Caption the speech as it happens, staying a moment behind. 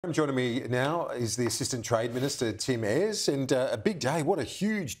Joining me now is the Assistant Trade Minister Tim Ayres, and a big day. What a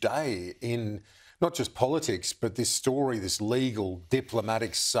huge day in not just politics, but this story, this legal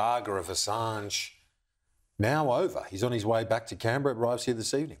diplomatic saga of Assange now over. He's on his way back to Canberra, arrives here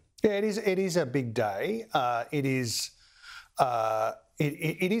this evening. Yeah, it is a big day. It is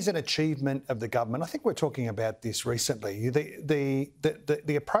an achievement of the government. I think we're talking about this recently.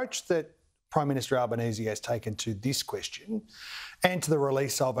 The approach that Prime Minister Albanese has taken to this question and to the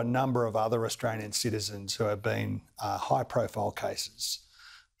release of a number of other Australian citizens who have been high-profile cases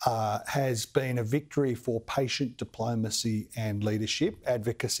has been a victory for patient diplomacy and leadership,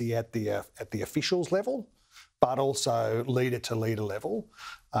 advocacy at the officials level, but also leader-to-leader level.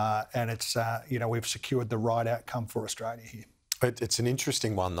 And it's, we've secured the right outcome for Australia here. It's an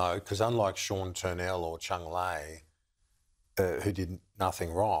interesting one, though, because unlike Sean Turnell or Chung Lei, who did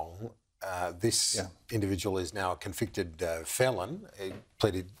nothing wrong, this individual is now a convicted felon. He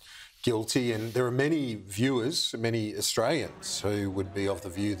pleaded guilty, and there are many viewers, many Australians who would be of the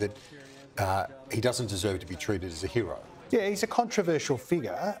view that he doesn't deserve to be treated as a hero. Yeah, he's a controversial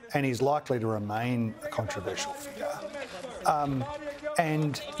figure, and he's likely to remain a controversial figure.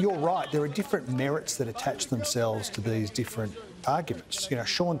 And you're right, there are different merits that attach themselves to these different arguments. You know,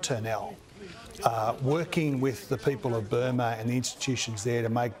 Sean Turnell, working with the people of Burma and the institutions there to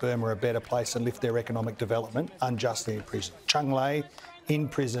make Burma a better place and lift their economic development, unjustly in prison. Chung Lei in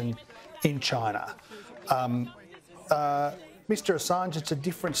prison in China. Mr. Assange, it's a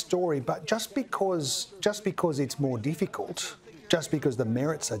different story, but just because it's more difficult, just because the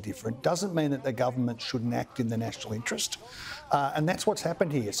merits are different, doesn't mean that the government shouldn't act in the national interest. And that's what's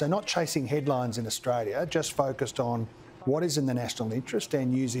happened here. So not chasing headlines in Australia, just focused on what is in the national interest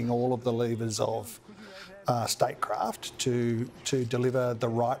and using all of the levers of statecraft to deliver the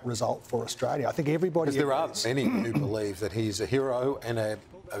right result for Australia. I think everybody... Because there are many who believe that he's a hero and a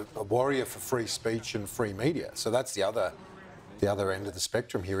warrior for free speech and free media. So that's the other end of the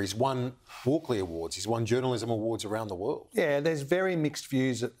spectrum here. He's won Walkley Awards. He's won journalism awards around the world. Yeah, there's very mixed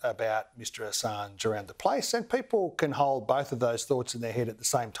views about Mr Assange around the place, and people can hold both of those thoughts in their head at the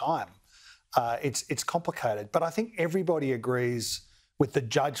same time. It's complicated, but I think everybody agrees with the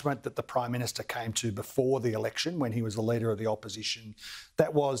judgment that the Prime Minister came to before the election when he was the leader of the opposition.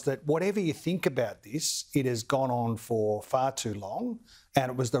 That was that whatever you think about this, it has gone on for far too long, and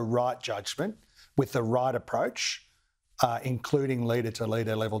it was the right judgment with the right approach, including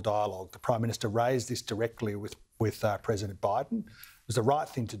leader-to-leader level dialogue. The Prime Minister raised this directly with President Biden. It was the right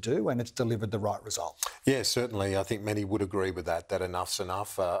thing to do, and it's delivered the right result. Yeah, certainly. I think many would agree with that enough's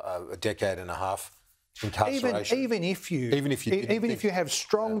enough. A decade and a half incarceration. Even if you have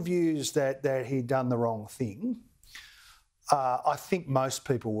strong views that he'd done the wrong thing, I think most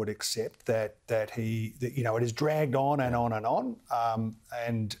people would accept that it has dragged on and on and on,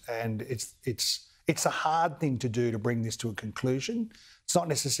 and it's a hard thing to do to bring this to a conclusion. It's not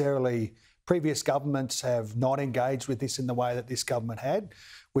necessarily... Previous governments have not engaged with this in the way that this government had.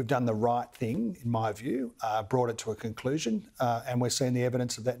 We've done the right thing, in my view, brought it to a conclusion, and we're seeing the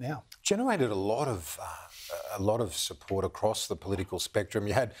evidence of that now. Generated a lot of support across the political spectrum.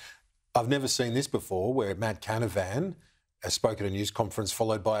 I've never seen this before, where Matt Canavan spoke at a news conference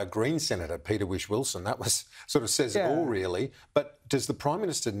followed by a Green Senator, Peter Whish-Wilson. That was sort of says it all, really. But does the Prime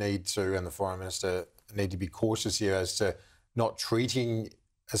Minister and the Foreign Minister need to be cautious here as to not treating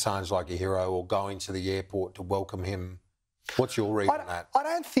Assange like a hero or going to the airport to welcome him? What's your read on that? I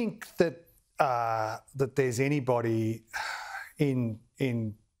don't think that that there's anybody in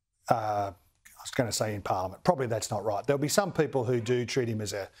I was going to say in Parliament. Probably that's not right. There'll be some people who do treat him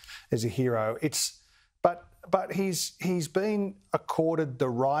as a hero. But he's been accorded the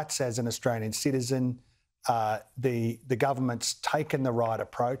rights as an Australian citizen. The government's taken the right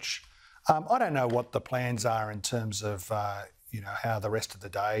approach. I don't know what the plans are in terms of how the rest of the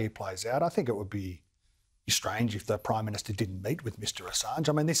day plays out. I think it would be strange if the Prime Minister didn't meet with Mr Assange.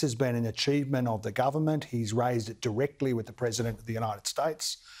 I mean, this has been an achievement of the government. He's raised it directly with the President of the United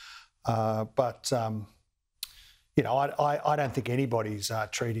States. I don't think anybody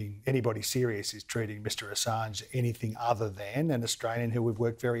serious is treating Mr Assange anything other than an Australian who we've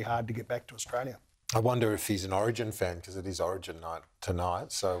worked very hard to get back to Australia. I wonder if he's an Origin fan, because it is Origin night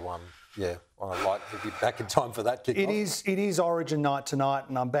tonight. So, on a light, he'll be back in time for that kick-off. It is Origin night tonight,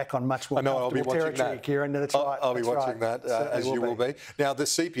 and I'm back on much more comfortable territory, Kieran. That's right. I'll be watching that, as you will be. Now, the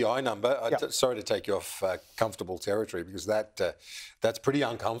CPI number, sorry to take you off comfortable territory, because that's pretty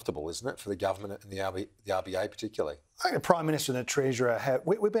uncomfortable, isn't it, for the government and the RBA particularly? I think the Prime Minister and the Treasurer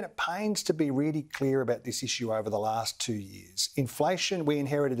we've been at pains to be really clear about this issue over the last 2 years. Inflation, we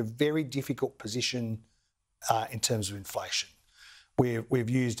inherited a very difficult position in terms of inflation. We've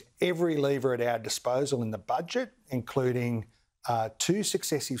used every lever at our disposal in the budget, including 2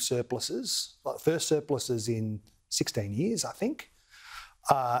 successive surpluses, like first surpluses in 16 years, I think,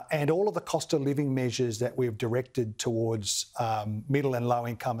 and all of the cost of living measures that we've directed towards middle and low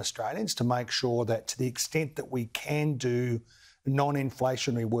income Australians to make sure that to the extent that we can do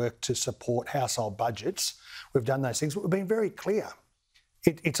non-inflationary work to support household budgets, we've done those things. But we've been very clear.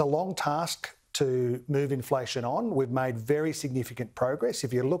 It's a long task to move inflation on. We've made very significant progress.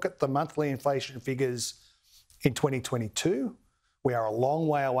 If you look at the monthly inflation figures in 2022, we are a long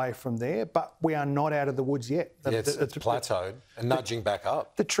way away from there, but we are not out of the woods yet. It's plateaued and nudging back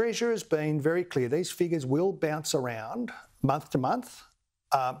up. The Treasurer has been very clear. These figures will bounce around month to month,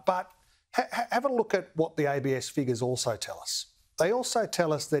 but have a look at what the ABS figures also tell us. They also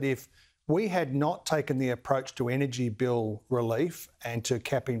tell us that if we had not taken the approach to energy bill relief and to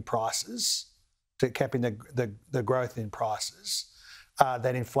capping prices, to capping the growth in prices,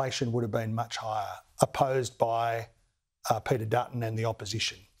 that inflation would have been much higher, opposed by Peter Dutton and the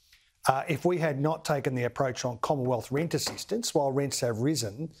opposition. If we had not taken the approach on Commonwealth rent assistance, while rents have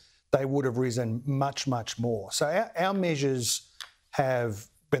risen, they would have risen much, much more. So our measures have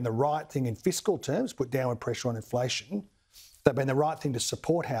been the right thing in fiscal terms, put downward pressure on inflation. They've been the right thing to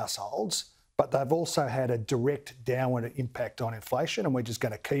support households, but they've also had a direct downward impact on inflation, and we're just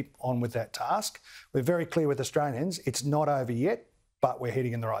going to keep on with that task. We're very clear with Australians, it's not over yet, but we're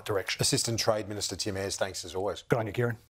heading in the right direction. Assistant Trade Minister Tim Ayres, thanks as always. Good on you, Kieran.